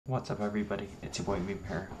What's up, everybody? It's your boy Meme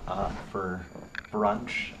here. For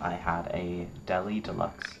brunch, I had a deli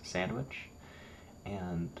deluxe sandwich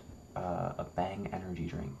and a Bang energy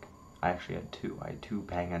drink. I actually had two. I had two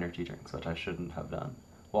Bang energy drinks, which I shouldn't have done.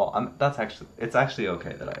 Well, it's actually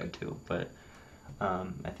okay that I had two, but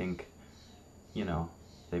I think, you know,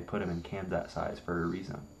 they put them in cans that size for a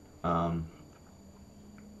reason.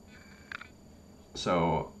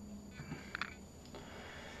 So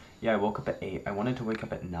yeah, I woke up at 8. I wanted to wake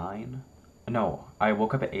up at 9. No, I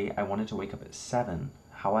woke up at 8. I wanted to wake up at 7.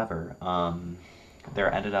 However,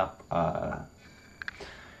 there ended up, I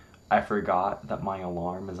forgot that my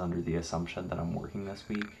alarm is under the assumption that I'm working this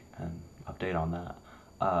week, and update on that.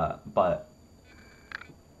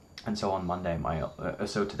 And so on Monday,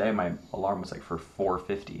 so today my alarm was like for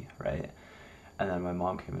 4:50, right? And then my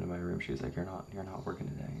mom came into my room. She was like, "You're not working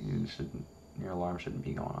today. Your alarm shouldn't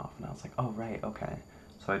be going off." And I was like, "Oh, right, okay."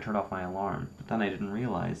 So I turned off my alarm, but then I didn't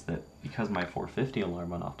realize that because my 4:50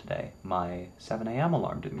 alarm went off today, my 7 a.m.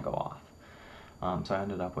 alarm didn't go off. So I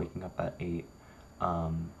ended up waking up at 8.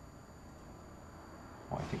 Well,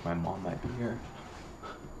 I think my mom might be here.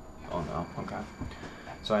 Oh no, okay.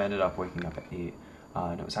 So I ended up waking up at 8,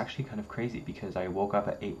 and it was actually kind of crazy because I woke up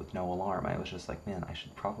at 8 with no alarm. I was just like, man,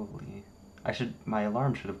 my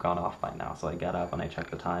alarm should have gone off by now. So I get up and I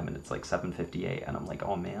check the time and it's like 7:58, and I'm like,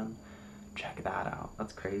 oh man, check that out.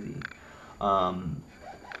 That's crazy. I've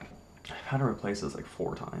had to replace this like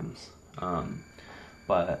 4 times.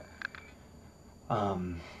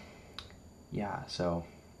 Yeah, so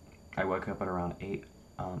I woke up at around 8.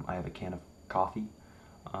 I have a can of coffee,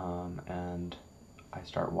 and I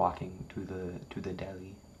start walking to the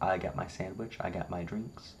deli. I get my sandwich, I get my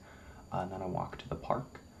drinks, and then I walk to the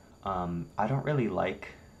park. I don't really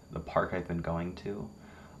like the park I've been going to.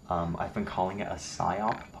 I've been calling it a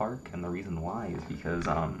PSYOP park, and the reason why is because,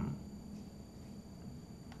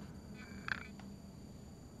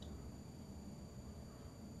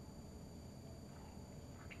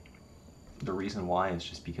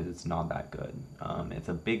 just because it's not that good. It's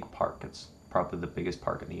a big park. It's probably the biggest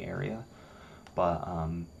park in the area, but,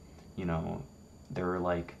 you know, there are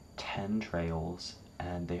like 10 trails,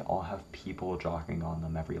 and they all have people jogging on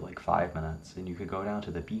them every like 5 minutes, and you could go down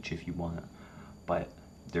to the beach if you want, but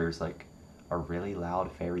there's like a really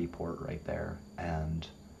loud ferry port right there, and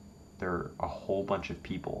there are a whole bunch of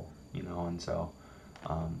people, and so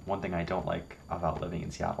one thing I don't like about living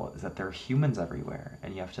in Seattle is that there are humans everywhere,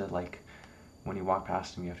 and you have to, like, when you walk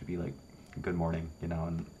past them, you have to be like, good morning,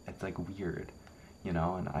 and it's like weird, and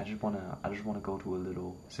I just wanna go to a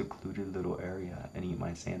little secluded little area and eat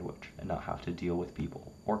my sandwich and not have to deal with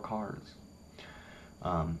people or cars.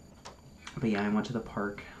 But yeah, I went to the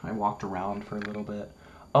park. I walked around for a little bit.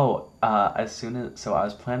 Oh, so I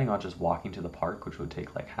was planning on just walking to the park, which would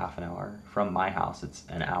take like half an hour. From my house, it's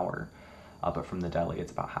an hour, but from the deli,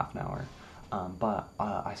 it's about half an hour. But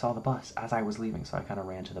I saw the bus as I was leaving, so I kind of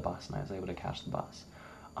ran to the bus and I was able to catch the bus.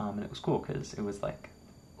 And it was cool because it was like,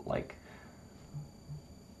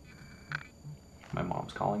 my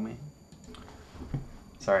mom's calling me.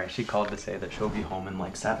 Sorry, she called to say that she'll be home in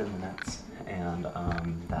like 7 minutes, and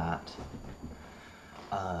that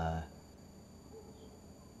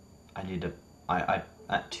I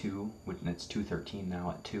at 2, and it's 2:13 now,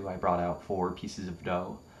 at 2 I brought out 4 pieces of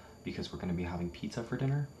dough because we're going to be having pizza for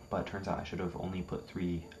dinner, but it turns out I should have only put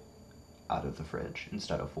 3 out of the fridge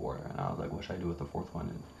instead of 4, and I was like, what should I do with the 4th one?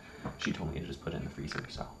 And she told me to just put it in the freezer,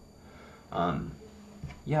 so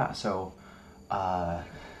yeah, so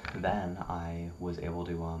then I was able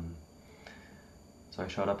to, so I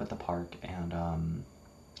showed up at the park, and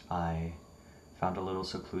I found a little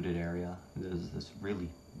secluded area. There's this really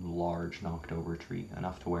large knocked over tree,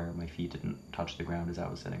 enough to where my feet didn't touch the ground as I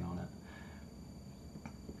was sitting on it.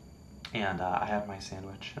 And I had my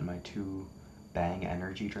sandwich and my 2 Bang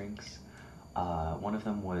energy drinks. One of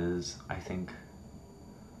them was, I think,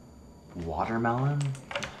 watermelon.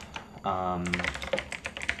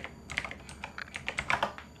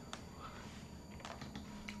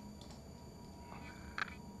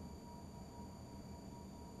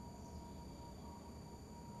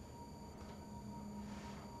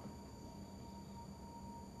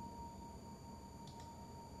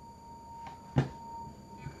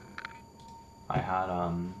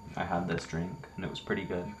 I had this drink, and it was pretty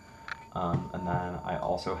good. And then I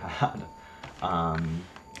also had,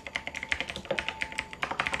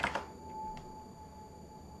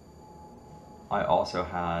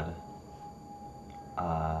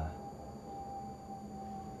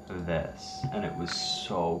 this, and it was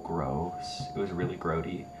so gross. It was really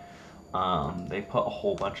grody. They put a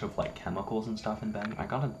whole bunch of like chemicals and stuff in Bang.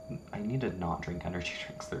 I need to not drink energy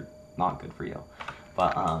drinks. They're not good for you.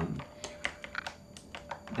 But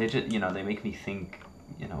they just, they make me think,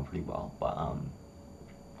 pretty well. But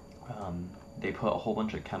they put a whole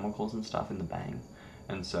bunch of chemicals and stuff in the bang,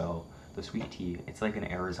 and so the sweet tea, it's like an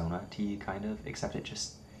Arizona tea kind of, except it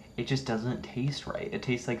just doesn't taste right. It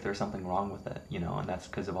tastes like there's something wrong with it, and that's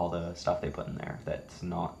because of all the stuff they put in there that's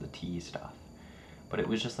not the tea stuff. But it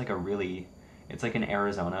was just like it's like an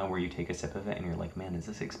Arizona where you take a sip of it and you're like, man, is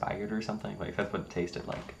this expired or something? Like, that's what it tasted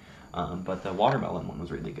like. But the watermelon one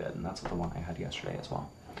was really good, and that's the one I had yesterday as well.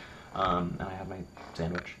 And I had my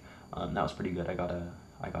sandwich. That was pretty good. I got a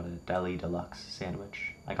deli deluxe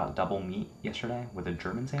sandwich. I got double meat yesterday with a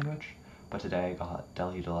German sandwich, but today I got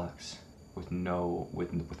deli deluxe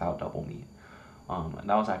without double meat. And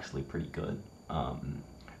that was actually pretty good.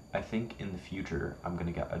 I think in the future I'm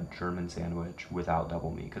gonna get a German sandwich without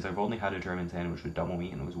double meat, because I've only had a German sandwich with double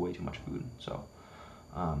meat and it was way too much food. So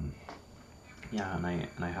yeah, and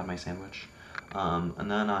I had my sandwich,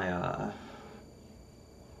 and then I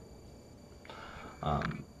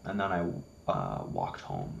walked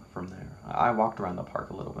home from there. I walked around the park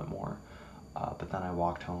a little bit more, but then I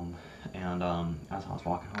walked home, and as I was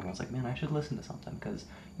walking home, I was like, man, I should listen to something, because,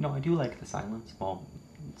 I do like the silence. Well,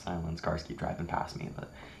 silence, cars keep driving past me,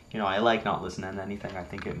 but, I like not listening to anything. I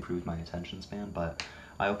think it improves my attention span. But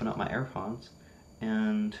I opened up my AirPods,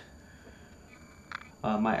 and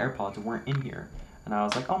my AirPods weren't in here, and I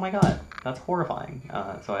was like, oh my god, that's horrifying.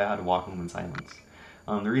 So I had to walk home in silence.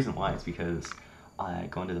 The reason why is because I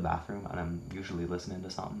go into the bathroom and I'm usually listening to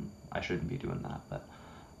something. I shouldn't be doing that, but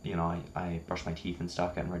I brush my teeth and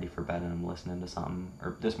stuff, getting ready for bed, and I'm listening to something.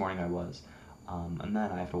 Or this morning I was, and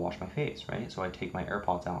then I have to wash my face, right? So I take my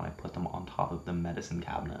AirPods out and I put them on top of the medicine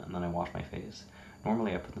cabinet, and then I wash my face.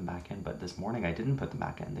 Normally I put them back in, but this morning I didn't put them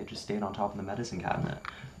back in. They just stayed on top of the medicine cabinet.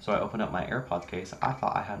 So I opened up my AirPods case. I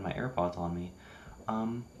thought I had my AirPods on me,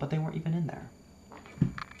 but they weren't even in there.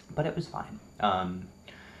 But it was fine. And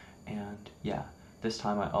yeah, this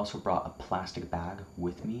time I also brought a plastic bag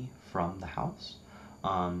with me from the house.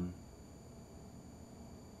 I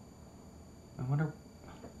wonder,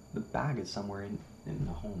 the bag is somewhere in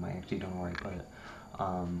the home. I actually don't know where I put it.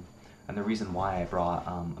 And the reason why I brought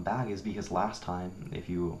a bag is because last time, if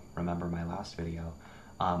you remember my last video,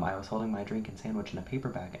 I was holding my drink and sandwich in a paper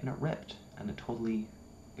bag, and it ripped, and it totally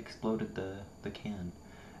exploded the can.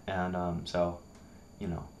 And so,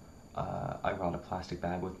 I brought a plastic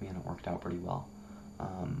bag with me, and it worked out pretty well.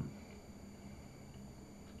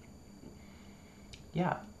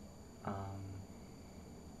 Yeah.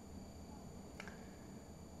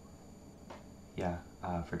 Yeah,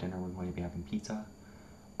 for dinner we're going to be having pizza.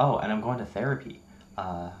 Oh, and I'm going to therapy.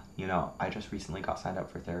 I just recently got signed up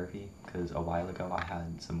for therapy because a while ago I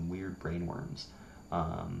had some weird brain worms.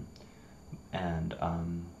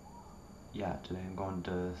 Yeah, today I'm going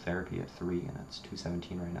to therapy at 3, and it's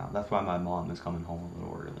 2:17 right now. That's why my mom is coming home a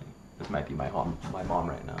little early. This might be my mom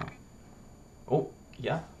right now. Oh,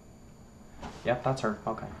 yeah. Yep, that's her.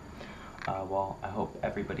 Okay. Well, I hope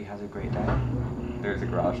everybody has a great day. There's a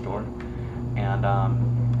garage door. And,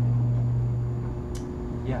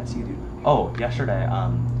 yeah, see you, dude. Oh, yesterday,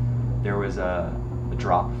 there was a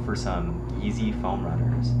drop for some Yeezy foam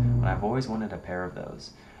runners, and I've always wanted a pair of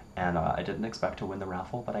those. And I didn't expect to win the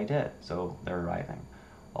raffle, but I did, so they're arriving.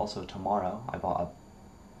 Also, tomorrow, I bought a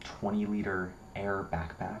 20-liter air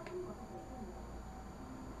backpack.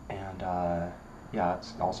 And, yeah,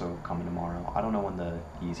 it's also coming tomorrow. I don't know when the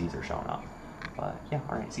Yeezys are showing up. But, yeah,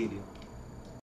 alright, see you, dude.